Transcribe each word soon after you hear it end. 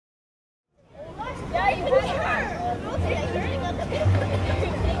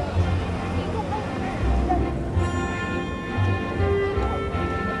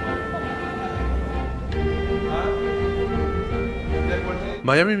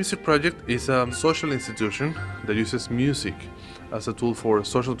Miami Music Project is a social institution that uses music as a tool for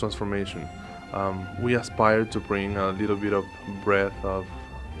social transformation. We aspire to bring a little bit of breath of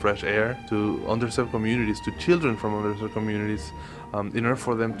fresh air to underserved communities, to children from underserved communities, in order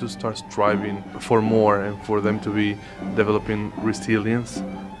for them to start striving for more and for them to be developing resilience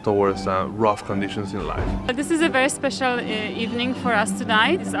towards rough conditions in life. This is a very special evening for us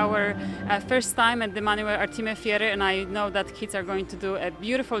tonight. It's our first time at the Manuel Artime Fiere, and I know that kids are going to do a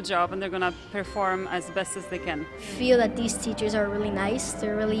beautiful job and they're going to perform as best as they can. I feel that these teachers are really nice.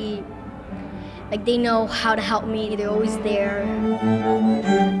 They're really, like, they know how to help me. They're always there.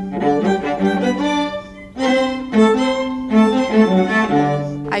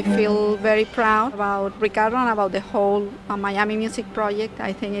 I feel very proud about Ricardo and about the whole Miami Music Project.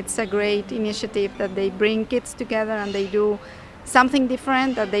 I think it's a great initiative that they bring kids together and they do something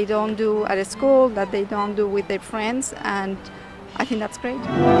different that they don't do at a school, that they don't do with their friends, and I think that's great.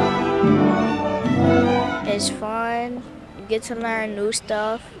 It's fun. You get to learn new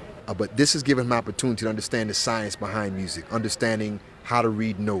stuff. But this has given him opportunity to understand the science behind music, understanding how to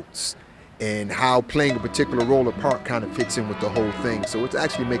read notes, and how playing a particular role or part kind of fits in with the whole thing. So it's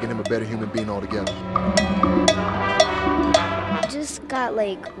actually making him a better human being altogether. I just got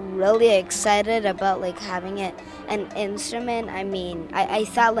really excited about having an instrument. I mean, I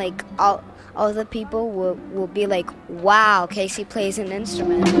thought all the people will be like, wow, Casey plays an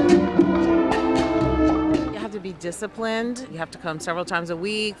instrument. To be disciplined. You have to come several times a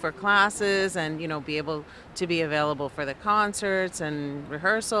week for classes and, be able to be available for the concerts and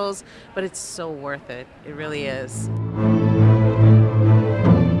rehearsals, but it's so worth it. It really is.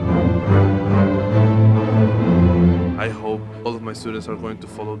 I hope all of my students are going to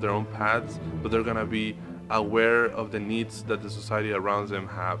follow their own paths, but they're going to be aware of the needs that the society around them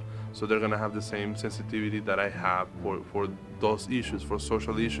have. So they're going to have the same sensitivity that I have for those issues, for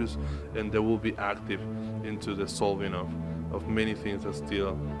social issues, and they will be active into the solving of many things that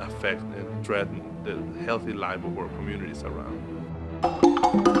still affect and threaten the healthy life of our communities around.